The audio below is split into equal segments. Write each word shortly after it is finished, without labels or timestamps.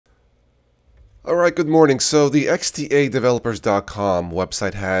All right, good morning. So the xtadevelopers.com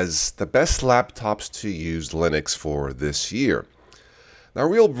website has the best laptops to use Linux for this year. Now,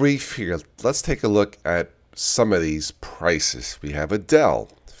 real brief here, let's take a look at some of these prices. We have a Dell,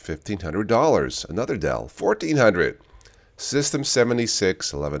 $1,500. Another Dell, $1,400. System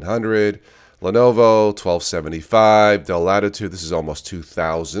 76, $1,100. Lenovo, $1,275. Dell Latitude, this is almost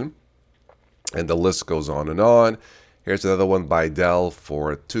 $2,000. And the list goes on and on. Here's another one by Dell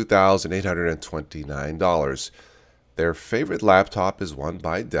for $2,829. Their favorite laptop is one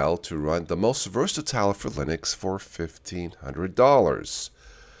by Dell to run the most versatile for Linux for $1,500.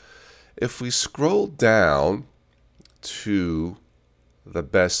 If we scroll down to the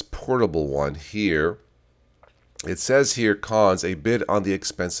best portable one here, it says here cons a bit on the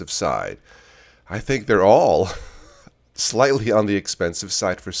expensive side. I think they're all slightly on the expensive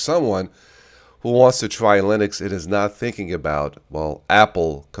side for someone who wants to try Linux and is not thinking about, well,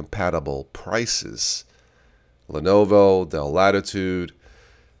 Apple compatible prices. Lenovo, Dell Latitude.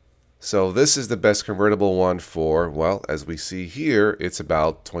 So this is the best convertible one for, well, as we see here, it's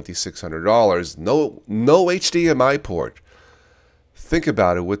about $2,600. No HDMI port. Think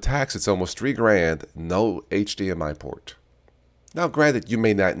about it, with tax it's almost $3,000, no HDMI port. Now granted, you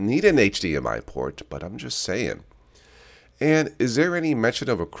may not need an HDMI port, but I'm just saying. And is there any mention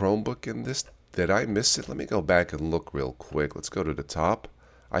of a Chromebook in this? Did I miss it? Let me go back and look real quick. Let's go to the top.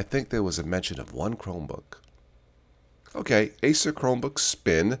 I think there was a mention of one Chromebook. Okay, Acer Chromebook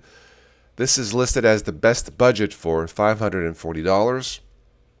Spin. This is listed as the best budget for $540.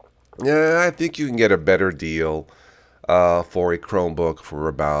 Yeah, I think you can get a better deal for a Chromebook for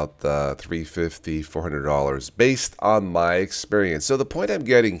about $350, $400 based on my experience. So the point I'm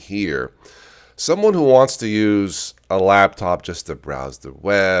getting here, someone who wants to use a laptop just to browse the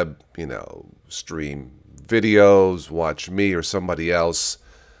web, stream videos, watch me or somebody else,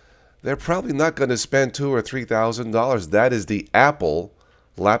 they're probably not going to spend $2,000 or $3,000. That is the Apple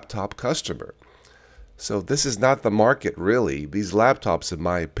laptop customer. So this is not the market, really. These laptops, in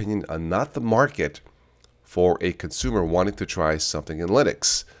my opinion, are not the market for a consumer wanting to try something in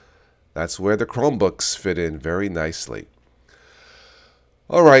Linux. That's where the Chromebooks fit in very nicely.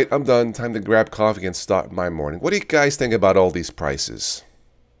 All right, I'm done. Time to grab coffee and start my morning. What do you guys think about all these prices?